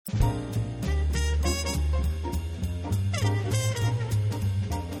Both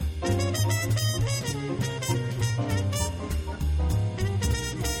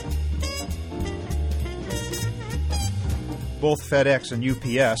FedEx and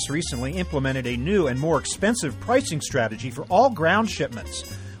UPS recently implemented a new and more expensive pricing strategy for all ground shipments.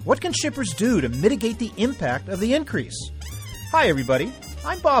 What can shippers do to mitigate the impact of the increase? Hi, everybody.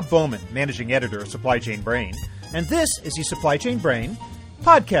 I'm Bob Bowman, Managing Editor of Supply Chain Brain, and this is the Supply Chain Brain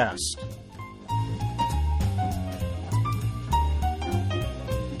podcast.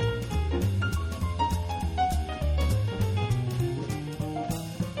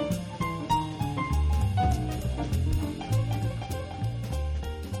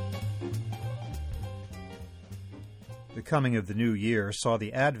 The coming of the new year saw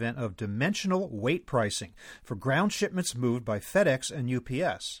the advent of dimensional weight pricing for ground shipments moved by FedEx and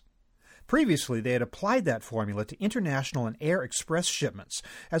UPS. Previously, they had applied that formula to international and air express shipments,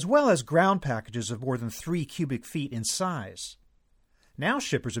 as well as ground packages of more than 3 cubic feet in size. Now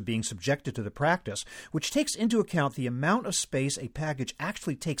shippers are being subjected to the practice, which takes into account the amount of space a package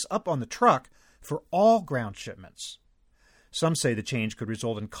actually takes up on the truck for all ground shipments. Some say the change could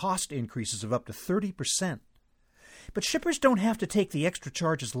result in cost increases of up to 30%. But shippers don't have to take the extra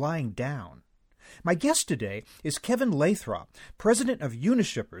charges lying down. My guest today is Kevin Lathrop, president of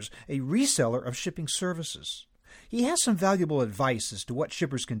Unishippers, a reseller of shipping services. He has some valuable advice as to what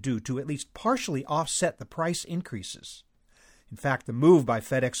shippers can do to at least partially offset the price increases. In fact, the move by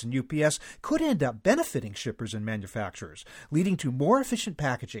FedEx and UPS could end up benefiting shippers and manufacturers, leading to more efficient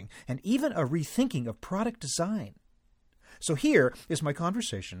packaging and even a rethinking of product design. So here is my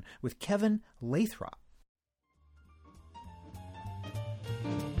conversation with Kevin Lathrop.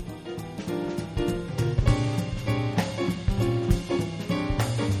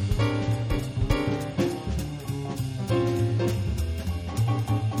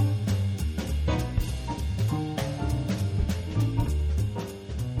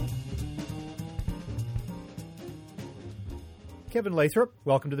 Kevin Lathrop,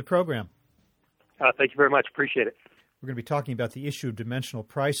 welcome to the program. Thank you very much. Appreciate it. We're going to be talking about the issue of dimensional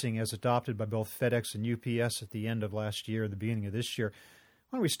pricing as adopted by both FedEx and UPS at the end of last year and the beginning of this year.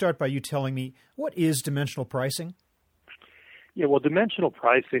 Why don't we start by you telling me, what is dimensional pricing? Yeah, well, dimensional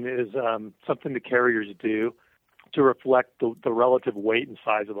pricing is something the carriers do to reflect the relative weight and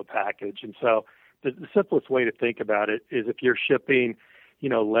size of a package. And so the simplest way to think about it is if you're shipping,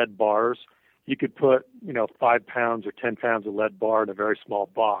 lead bars, you could put, 5 pounds or 10 pounds of lead bar in a very small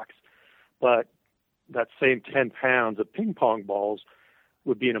box. But that same 10 pounds of ping pong balls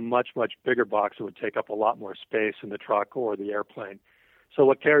would be in a much, much bigger box that would take up a lot more space in the truck or the airplane. So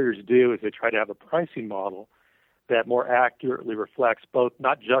what carriers do is they try to have a pricing model that more accurately reflects both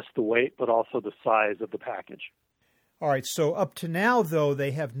not just the weight, but also the size of the package. All right, so up to now, though,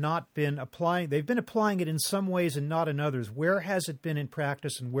 they've been applying it in some ways and not in others. Where has it been in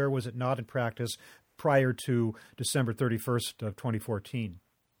practice and where was it not in practice prior to December 31st of 2014?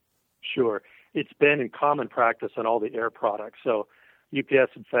 Sure. It's been in common practice on all the air products. So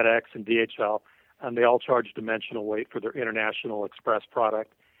UPS and FedEx and DHL, they all charge dimensional weight for their international express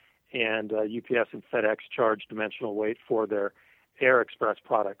product. And UPS and FedEx charge dimensional weight for their air express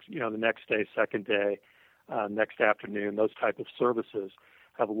products. The next day, second day, next afternoon, those type of services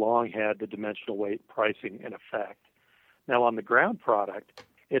have long had the dimensional weight pricing in effect. Now, on the ground product,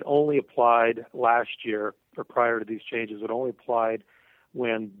 it only applied last year, or prior to these changes, it only applied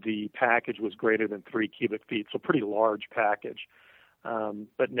when the package was greater than 3 cubic feet, so pretty large package.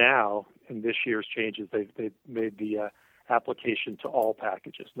 But now, in this year's changes, they've made the application to all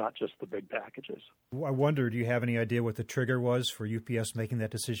packages, not just the big packages. I wonder, do you have any idea what the trigger was for UPS making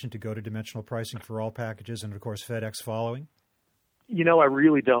that decision to go to dimensional pricing for all packages and, of course, FedEx following? I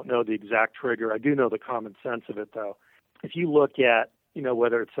really don't know the exact trigger. I do know the common sense of it, though. If you look at,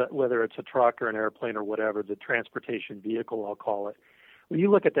 whether it's a truck or an airplane or whatever, the transportation vehicle, I'll call it, when you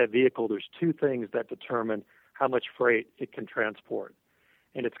look at that vehicle, there's two things that determine how much freight it can transport.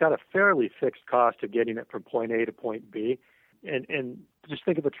 And it's got a fairly fixed cost of getting it from point A to point B. And just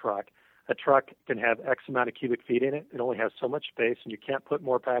think of a truck. A truck can have X amount of cubic feet in it. It only has so much space, and you can't put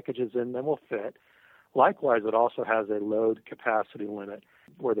more packages in than will fit. Likewise, it also has a load capacity limit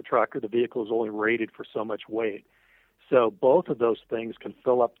where the truck or the vehicle is only rated for so much weight. So both of those things can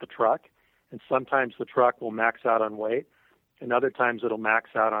fill up the truck, and sometimes the truck will max out on weight, and other times it'll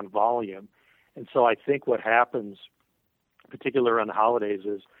max out on volume. And so I think what happens, particularly around the holidays,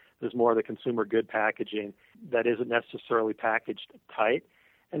 is there's more of the consumer good packaging that isn't necessarily packaged tight,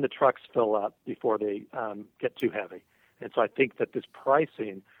 and the trucks fill up before they get too heavy. And so I think that this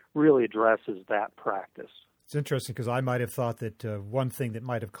pricing really addresses that practice. It's interesting because I might have thought that one thing that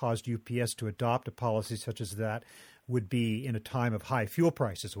might have caused UPS to adopt a policy such as that would be in a time of high fuel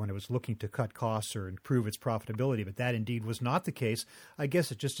prices when it was looking to cut costs or improve its profitability. But that indeed was not the case. I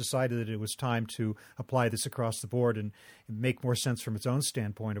guess it just decided that it was time to apply this across the board and make more sense from its own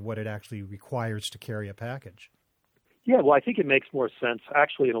standpoint of what it actually requires to carry a package. Yeah, well, I think it makes more sense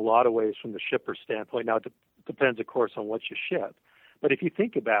actually in a lot of ways from the shipper standpoint. Now, it depends, of course, on what you ship. But if you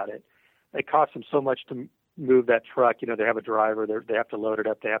think about it, it costs them so much to move that truck. You know, they have a driver, they have to load it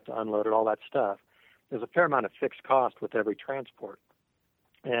up, they have to unload it, all that stuff. There's a fair amount of fixed cost with every transport.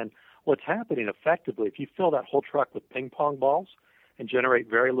 And what's happening effectively, if you fill that whole truck with ping pong balls and generate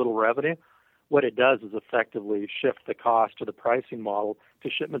very little revenue, what it does is effectively shift the cost or the pricing model to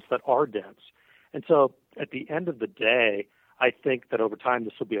shipments that are dense. And so at the end of the day, I think that over time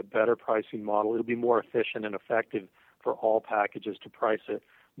this will be a better pricing model. It'll be more efficient and effective for all packages to price it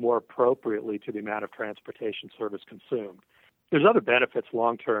more appropriately to the amount of transportation service consumed. There's other benefits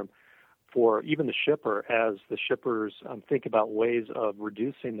long-term for even the shipper as the shippers think about ways of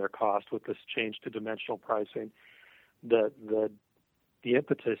reducing their cost with this change to dimensional pricing. The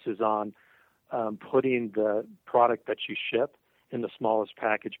impetus is on putting the product that you ship in the smallest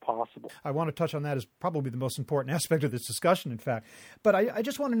package possible. I want to touch on that as probably the most important aspect of this discussion, in fact. But I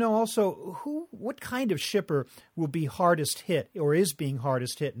just want to know also what kind of shipper will be hardest hit or is being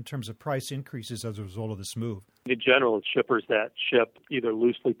hardest hit in terms of price increases as a result of this move? In general, it's shippers that ship either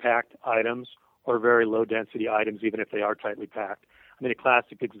loosely packed items or very low-density items, even if they are tightly packed. I mean, a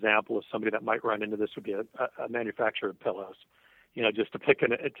classic example of somebody that might run into this would be a manufacturer of pillows, you know, just to pick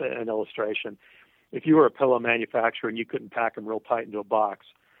an illustration. If you were a pillow manufacturer and you couldn't pack them real tight into a box,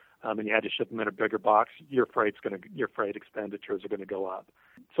 and you had to ship them in a bigger box, your freight expenditures are going to go up.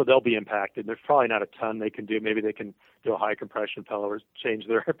 So they'll be impacted. There's probably not a ton they can do. Maybe they can do a high compression pillow or change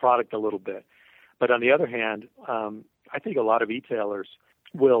their product a little bit. But on the other hand, I think a lot of retailers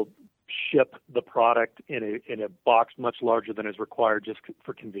will ship the product in a box much larger than is required just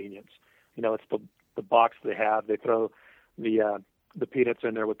for convenience. You know, it's the box they have. They throw the peanuts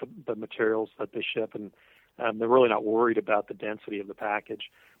in there with the materials that they ship, and they're really not worried about the density of the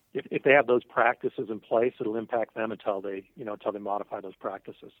package. If they have those practices in place, it'll impact them until they modify those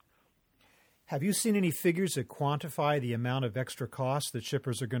practices. Have you seen any figures that quantify the amount of extra costs that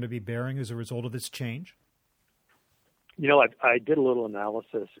shippers are going to be bearing as a result of this change? You know, I did a little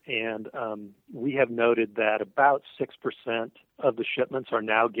analysis, and we have noted that about 6% of the shipments are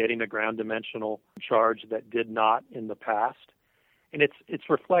now getting a ground dimensional charge that did not in the past. And it's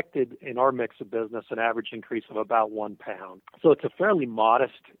reflected in our mix of business an average increase of about 1 pound. So it's a fairly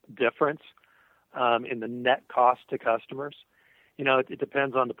modest difference in the net cost to customers. You know, it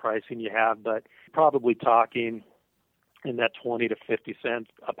depends on the pricing you have, but probably talking in that 20 to 50 cents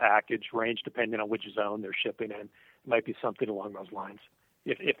a package range, depending on which zone they're shipping in. It might be something along those lines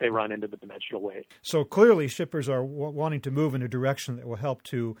if they run into the dimensional weight. So clearly shippers are wanting to move in a direction that will help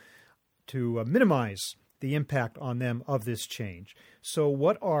to minimize the impact on them of this change. So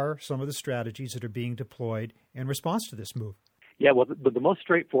what are some of the strategies that are being deployed in response to this move? Yeah, well, the most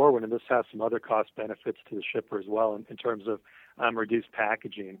straightforward, and this has some other cost benefits to the shipper as well in terms of reduced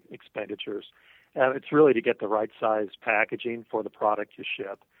packaging expenditures. It's really to get the right size packaging for the product you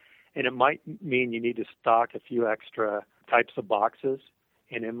ship. And it might mean you need to stock a few extra types of boxes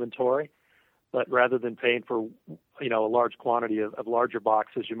in inventory. But rather than paying for, you know, a large quantity of larger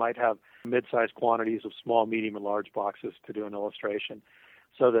boxes, you might have mid-sized quantities of small, medium, and large boxes to do an illustration.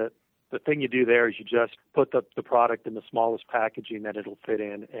 So the thing you do there is you just put the product in the smallest packaging that it'll fit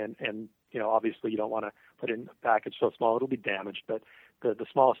in. And you know, obviously you don't want to put in a package so small it'll be damaged, but the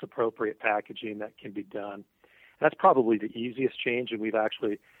smallest appropriate packaging that can be done. That's probably the easiest change, and we've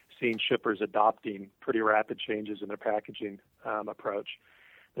actually seen shippers adopting pretty rapid changes in their packaging approach.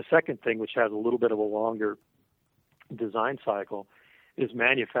 The second thing, which has a little bit of a longer design cycle, is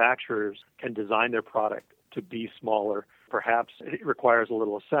manufacturers can design their product to be smaller. Perhaps it requires a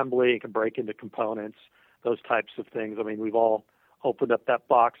little assembly, it can break into components, those types of things. I mean, we've all opened up that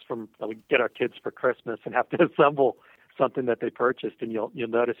box that we get our kids for Christmas and have to assemble something that they purchased, and you'll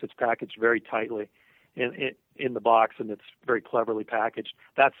notice it's packaged very tightly in the box, and it's very cleverly packaged.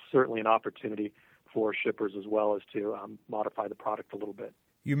 That's certainly an opportunity for shippers as well as to modify the product a little bit.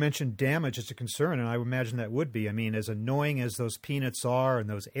 You mentioned damage as a concern, and I would imagine that would be. I mean, as annoying as those peanuts are and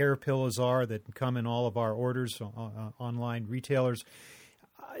those air pillows are that come in all of our orders, online retailers,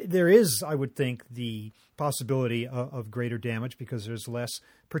 there is, I would think, the possibility of greater damage because there's less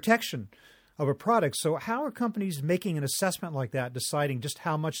protection of a product. So how are companies making an assessment like that, deciding just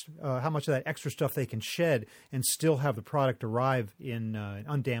how much of that extra stuff they can shed and still have the product arrive in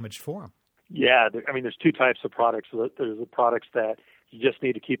undamaged form? Yeah, there's two types of products. There's the products that you just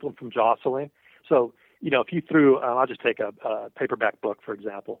need to keep them from jostling. So, if you threw, I'll just take a paperback book, for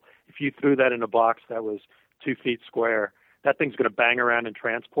example. If you threw that in a box that was 2 feet square, that thing's going to bang around in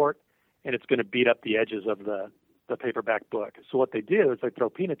transport, and it's going to beat up the edges of the paperback book. So what they do is they throw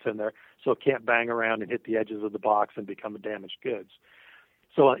peanuts in there so it can't bang around and hit the edges of the box and become damaged goods.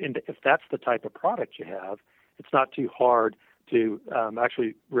 So if that's the type of product you have, it's not too hard to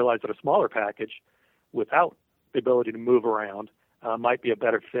actually realize that a smaller package without the ability to move around might be a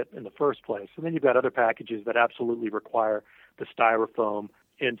better fit in the first place. And then you've got other packages that absolutely require the styrofoam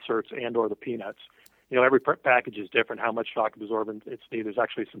inserts and or the peanuts. Every package is different, how much shock absorbent it's needed. There's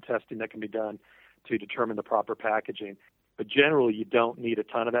actually some testing that can be done to determine the proper packaging. But generally, you don't need a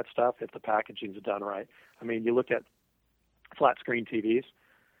ton of that stuff if the packaging is done right. You look at flat screen TVs,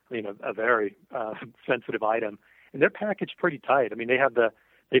 a very sensitive item, and they're packaged pretty tight.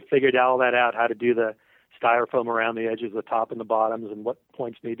 They figured all that out, how to do the styrofoam around the edges, the top and the bottoms, and what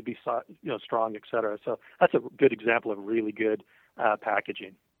points need to be strong, et cetera. So that's a good example of really good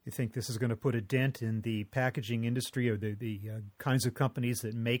packaging. You think this is going to put a dent in the packaging industry or the kinds of companies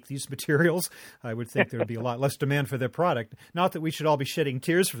that make these materials? I would think there would be a lot less demand for their product. Not that we should all be shedding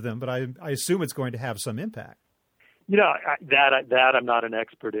tears for them, but I assume it's going to have some impact. That I'm not an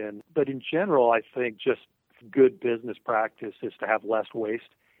expert in. But in general, I think just good business practice is to have less waste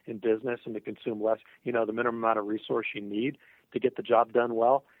in business and to consume less, the minimum amount of resource you need to get the job done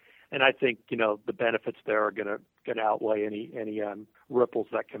well. And I think, the benefits there are going to outweigh any ripples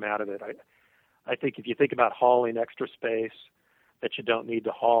that come out of it. I think if you think about hauling extra space that you don't need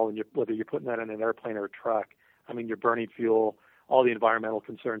to haul, and whether you're putting that in an airplane or a truck, you're burning fuel, all the environmental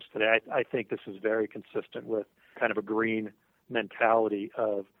concerns today, I think this is very consistent with kind of a green mentality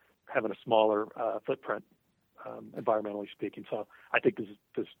of having a smaller footprint, environmentally speaking. So I think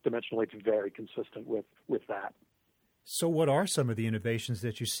this dimensional weight is very consistent with that. So what are some of the innovations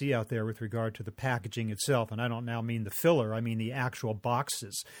that you see out there with regard to the packaging itself? And I don't now mean the filler, I mean the actual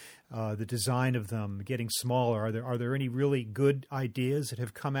boxes, the design of them getting smaller. Are there any really good ideas that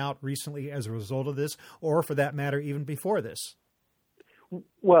have come out recently as a result of this, or for that matter, even before this?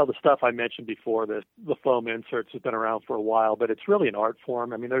 Well, the stuff I mentioned before, the foam inserts, has been around for a while, but it's really an art form.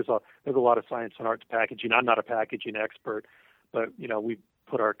 There's a lot of science and art to packaging. I'm not a packaging expert, but we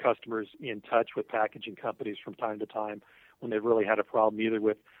put our customers in touch with packaging companies from time to time when they've really had a problem either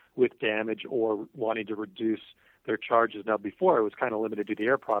with damage or wanting to reduce their charges. Now, before it was kind of limited to the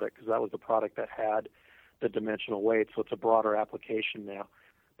air product because that was the product that had the dimensional weight, so it's a broader application now.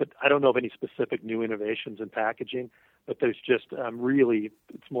 But I don't know of any specific new innovations in packaging, but there's just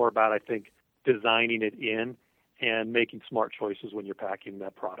it's more about, I think, designing it in and making smart choices when you're packing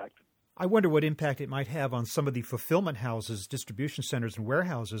that product. I wonder what impact it might have on some of the fulfillment houses, distribution centers, and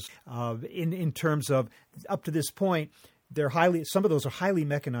warehouses in terms of, up to this point, some of those are highly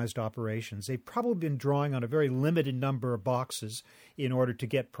mechanized operations. They've probably been drawing on a very limited number of boxes in order to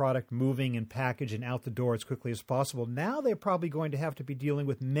get product moving and packaged and out the door as quickly as possible. Now they're probably going to have to be dealing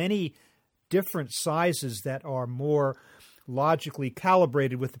with many different sizes that are more logically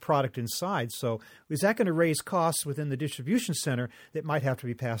calibrated with the product inside. So is that going to raise costs within the distribution center that might have to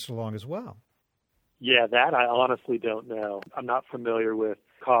be passed along as well? Yeah, that I honestly don't know. I'm not familiar with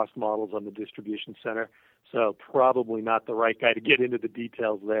cost models on the distribution center, so probably not the right guy to get into the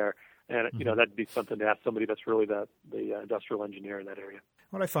details there. And, that'd be something to ask somebody that's really the industrial engineer in that area.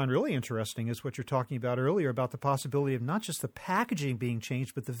 What I find really interesting is what you're talking about earlier about the possibility of not just the packaging being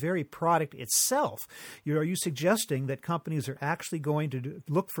changed, but the very product itself. Are you suggesting that companies are actually going to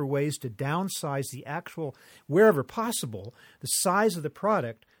look for ways to downsize the actual, wherever possible, the size of the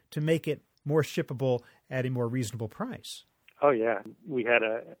product to make it more shippable at a more reasonable price? Oh, yeah. We had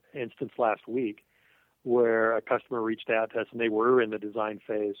an instance last week where a customer reached out to us, and they were in the design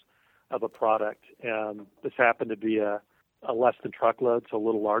phase of a product. This happened to be a less than truckload, so a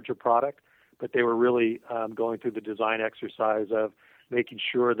little larger product, but they were really going through the design exercise of making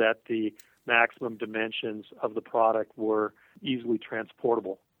sure that the maximum dimensions of the product were easily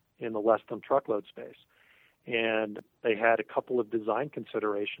transportable in the less than truckload space. And they had a couple of design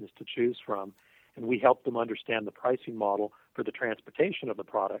considerations to choose from, and we helped them understand the pricing model for the transportation of the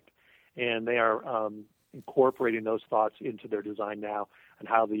product. And they are incorporating those thoughts into their design now and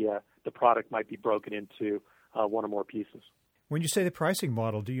how the product might be broken into one or more pieces. When you say the pricing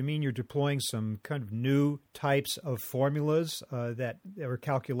model, do you mean you're deploying some kind of new types of formulas that or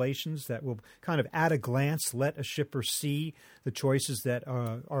calculations that will kind of at a glance let a shipper see the choices that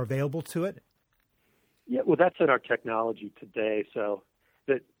are available to it? Yeah, well, that's in our technology today. So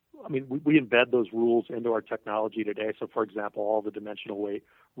that I mean, we embed those rules into our technology today. So, for example, all the dimensional weight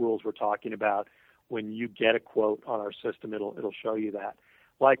rules we're talking about, when you get a quote on our system, it'll show you that.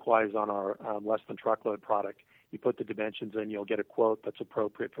 Likewise, on our less than truckload product, you put the dimensions in, you'll get a quote that's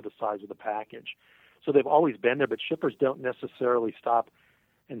appropriate for the size of the package. So they've always been there, but shippers don't necessarily stop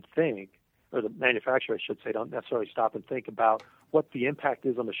and think, or the manufacturer, I should say, don't necessarily stop and think about what the impact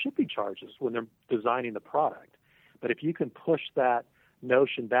is on the shipping charges when they're designing the product. But if you can push that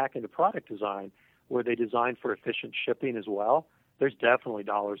notion back into product design, where they design for efficient shipping as well, there's definitely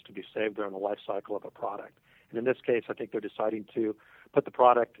dollars to be saved during the life cycle of a product. And in this case, I think they're deciding to put the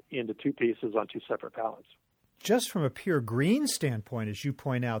product into two pieces on two separate pallets. Just from a pure green standpoint, as you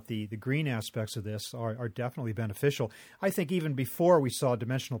point out, the green aspects of this are definitely beneficial. I think even before we saw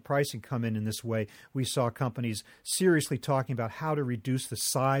dimensional pricing come in this way, we saw companies seriously talking about how to reduce the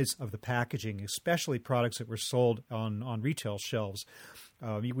size of the packaging, especially products that were sold on retail shelves.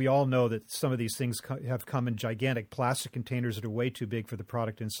 We all know that some of these things have come in gigantic plastic containers that are way too big for the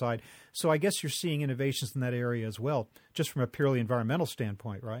product inside. So I guess you're seeing innovations in that area as well, just from a purely environmental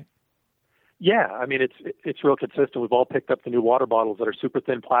standpoint, right? Yeah, I mean, it's real consistent. We've all picked up the new water bottles that are super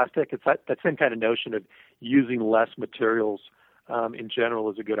thin plastic. It's that same kind of notion of using less materials in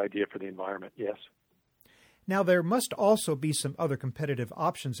general is a good idea for the environment, yes. Now, there must also be some other competitive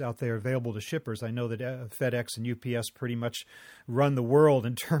options out there available to shippers. I know that FedEx and UPS pretty much run the world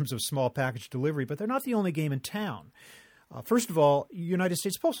in terms of small package delivery, but they're not the only game in town. First of all, United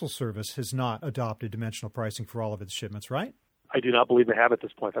States Postal Service has not adopted dimensional pricing for all of its shipments, right? I do not believe they have at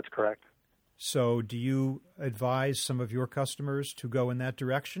this point. That's correct. So do you advise some of your customers to go in that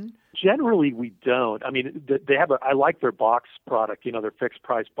direction? Generally, we don't. I mean, they have I like their box product, their fixed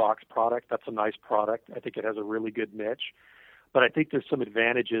price box product. That's a nice product. I think it has a really good niche. But I think there's some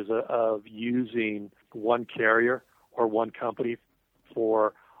advantages of using one carrier or one company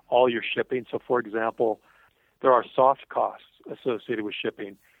for all your shipping. So, for example, there are soft costs associated with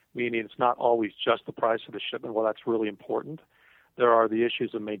shipping, meaning it's not always just the price of the shipment. Well, that's really important. There are the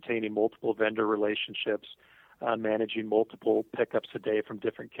issues of maintaining multiple vendor relationships, managing multiple pickups a day from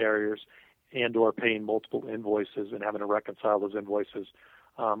different carriers, and or paying multiple invoices and having to reconcile those invoices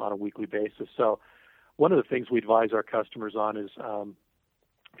on a weekly basis. So one of the things we advise our customers on is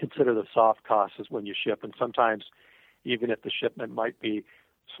consider the soft costs when you ship. And sometimes even if the shipment might be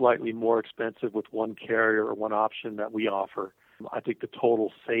slightly more expensive with one carrier or one option that we offer, I think the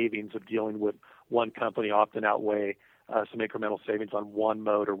total savings of dealing with one company often outweigh some incremental savings on one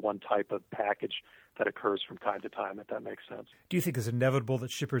mode or one type of package that occurs from time to time, if that makes sense. Do you think it's inevitable that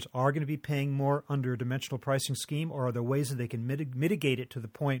shippers are going to be paying more under a dimensional pricing scheme, or are there ways that they can mitigate it to the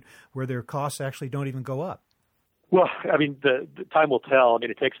point where their costs actually don't even go up? Well, I mean, the time will tell. I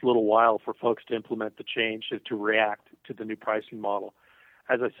mean, it takes a little while for folks to implement the change, to react to the new pricing model.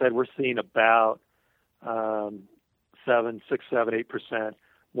 As I said, we're seeing about 7, 6, 7, 8%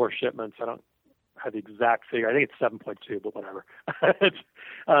 more shipments. I don't have the exact figure. I think it's 7.2, but whatever. It's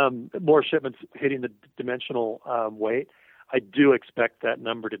more shipments hitting the dimensional weight. I do expect that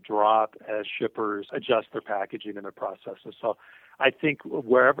number to drop as shippers adjust their packaging and their processes. So I think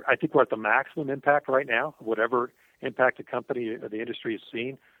we're at the maximum impact right now. Whatever impact the company or the industry is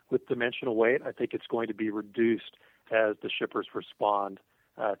seeing with dimensional weight, I think it's going to be reduced as the shippers respond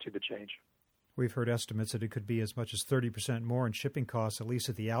to the change. We've heard estimates that it could be as much as 30% more in shipping costs, at least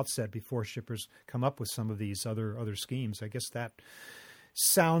at the outset, before shippers come up with some of these other schemes. I guess that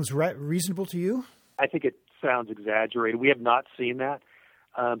sounds reasonable to you? I think it sounds exaggerated. We have not seen that.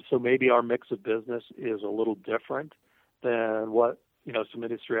 So maybe our mix of business is a little different than what some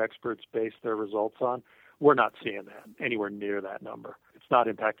industry experts base their results on. We're not seeing that anywhere near that number. It's not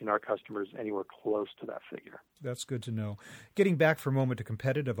impacting our customers anywhere close to that figure. That's good to know. Getting back for a moment to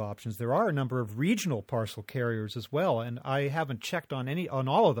competitive options, there are a number of regional parcel carriers as well, and I haven't checked on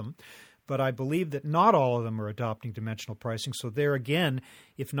all of them, but I believe that not all of them are adopting dimensional pricing. So there again,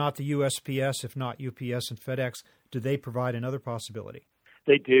 if not the USPS, if not UPS and FedEx, do they provide another possibility?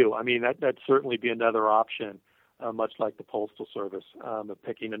 They do. I mean, that'd certainly be another option, much like the Postal Service, of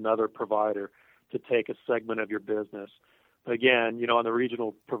picking another provider to take a segment of your business. But again, on the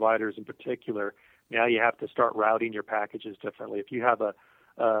regional providers in particular, now you have to start routing your packages differently. If you have a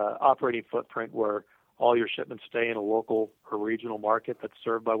operating footprint where all your shipments stay in a local or regional market that's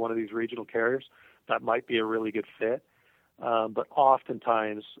served by one of these regional carriers, that might be a really good fit. But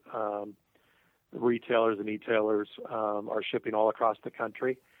oftentimes, retailers and e-tailers are shipping all across the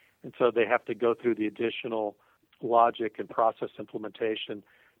country, and so they have to go through the additional logic and process implementation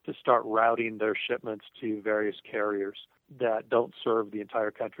to start routing their shipments to various carriers that don't serve the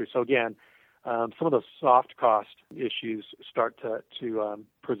entire country. So again, some of those soft cost issues start to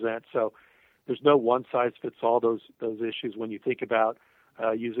present. So there's no one size fits all those issues when you think about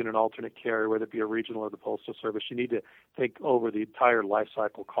using an alternate carrier, whether it be a regional or the Postal Service. You need to think over the entire life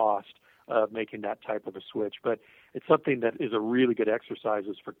cycle cost of making that type of a switch. But it's something that is a really good exercise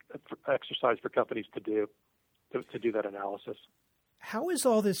for companies to do that analysis. How is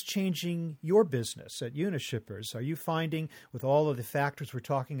all this changing your business at Unishippers? Are you finding, with all of the factors we're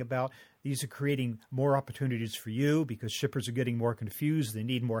talking about, these are creating more opportunities for you because shippers are getting more confused, they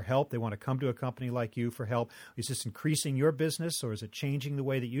need more help, they want to come to a company like you for help? Is this increasing your business, or is it changing the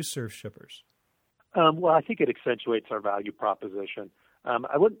way that you serve shippers? Well, I think it accentuates our value proposition. As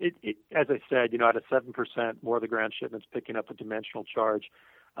I said, at a 7% more of the ground shipments picking up a dimensional charge,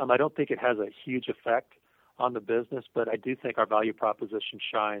 I don't think it has a huge effect on the business, but I do think our value proposition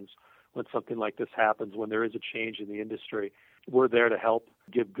shines when something like this happens, when there is a change in the industry. We're there to help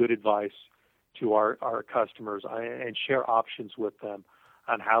give good advice to our customers and share options with them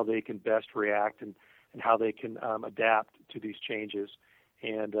on how they can best react and how they can adapt to these changes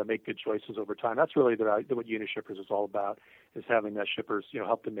and make good choices over time. That's really what Unishippers is all about, is having that shippers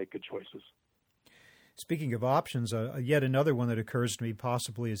help them make good choices. Speaking of options, yet another one that occurs to me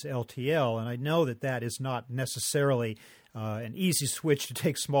possibly is LTL, and I know that is not necessarily an easy switch to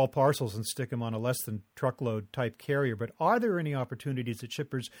take small parcels and stick them on a less than truckload type carrier, but are there any opportunities that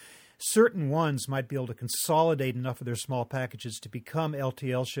shippers, certain ones, might be able to consolidate enough of their small packages to become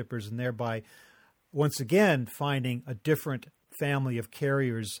LTL shippers and thereby, once again, finding a different family of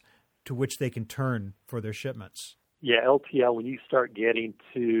carriers to which they can turn for their shipments? Yeah, LTL, when you start getting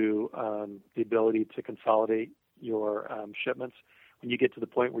to the ability to consolidate your shipments, when you get to the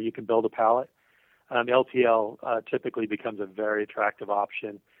point where you can build a pallet, LTL typically becomes a very attractive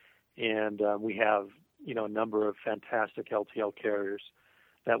option. And we have, a number of fantastic LTL carriers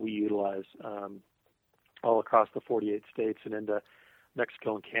that we utilize all across the 48 states and into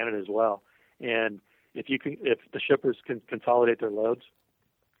Mexico and Canada as well. And if the shippers can consolidate their loads,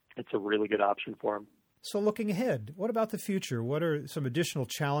 it's a really good option for them. So looking ahead, what about the future? What are some additional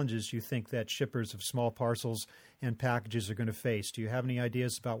challenges you think that shippers of small parcels and packages are going to face? Do you have any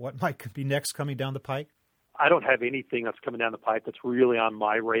ideas about what might be next coming down the pike? I don't have anything that's coming down the pipe that's really on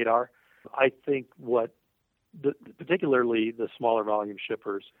my radar. I think particularly the smaller volume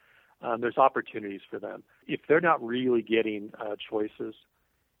shippers, there's opportunities for them. If they're not really getting choices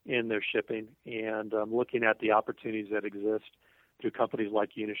in their shipping and looking at the opportunities that exist through companies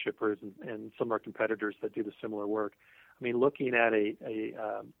like Unishippers and some of our competitors that do the similar work. I mean, looking at a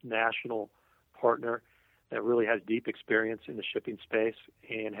national partner that really has deep experience in the shipping space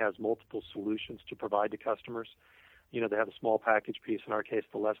and has multiple solutions to provide to customers. They have a small package piece, in our case,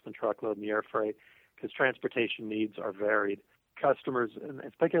 the less than truckload and the air freight, because transportation needs are varied. Customers, and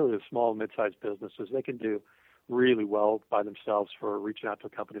particularly the small and mid-sized businesses, they can do really well by themselves for reaching out to a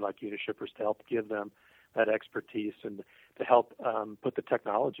company like Unishippers to help give them that expertise and to help put the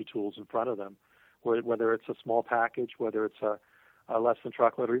technology tools in front of them, whether it's a small package, whether it's a less than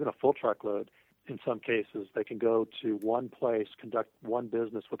truckload or even a full truckload. In some cases, they can go to one place, conduct one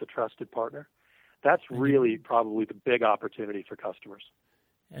business with a trusted partner. That's really probably the big opportunity for customers.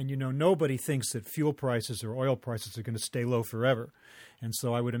 And, nobody thinks that fuel prices or oil prices are going to stay low forever. And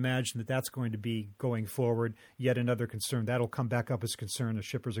so I would imagine that that's going to be, going forward, yet another concern. That'll come back up as a concern. The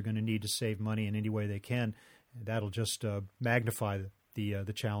shippers are going to need to save money in any way they can. That'll just magnify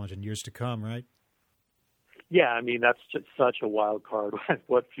the challenge in years to come, right? Yeah, I mean, that's just such a wild card,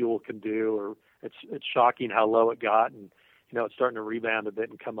 what fuel can do. Or it's shocking how low it got, and, it's starting to rebound a bit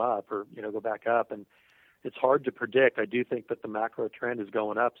and come up or, go back up. And it's hard to predict. I do think that the macro trend is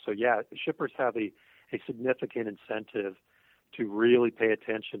going up. So, yeah, shippers have a significant incentive to really pay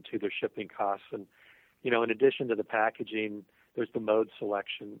attention to their shipping costs. And, in addition to the packaging, there's the mode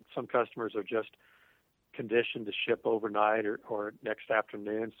selection. Some customers are just conditioned to ship overnight or next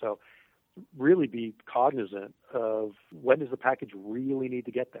afternoon. So really be cognizant of when does the package really need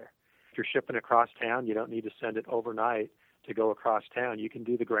to get there. If you're shipping across town, you don't need to send it overnight to go across town. You can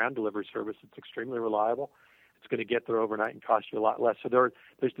do the ground delivery service. It's extremely reliable. It's going to get there overnight and cost you a lot less. So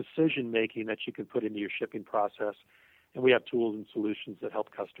there's decision-making that you can put into your shipping process, and we have tools and solutions that help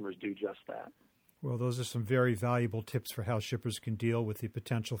customers do just that. Well, those are some very valuable tips for how shippers can deal with the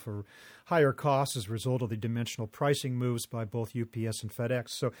potential for higher costs as a result of the dimensional pricing moves by both UPS and FedEx.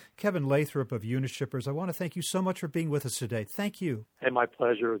 So, Kevin Lathrop of Unishippers, I want to thank you so much for being with us today. Thank you. Hey, my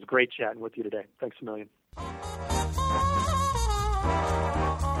pleasure. It was great chatting with you today. Thanks a million.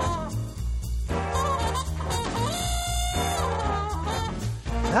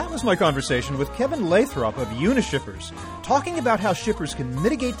 That was my conversation with Kevin Lathrop of Unishippers, talking about how shippers can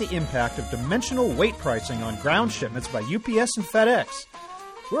mitigate the impact of dimensional weight pricing on ground shipments by UPS and FedEx.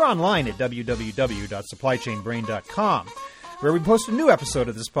 We're online at www.supplychainbrain.com, where we post a new episode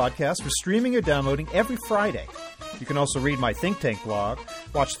of this podcast for streaming or downloading every Friday. You can also read my think tank blog,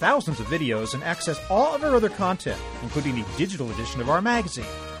 watch thousands of videos, and access all of our other content, including the digital edition of our magazine.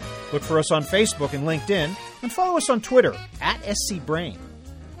 Look for us on Facebook and LinkedIn, and follow us on Twitter @SCBrain.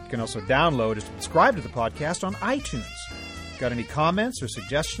 You can also download and subscribe to the podcast on iTunes. Got any comments or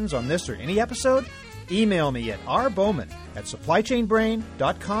suggestions on this or any episode? Email me at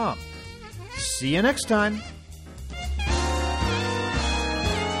rbowman@supplychainbrain.com. See you next time.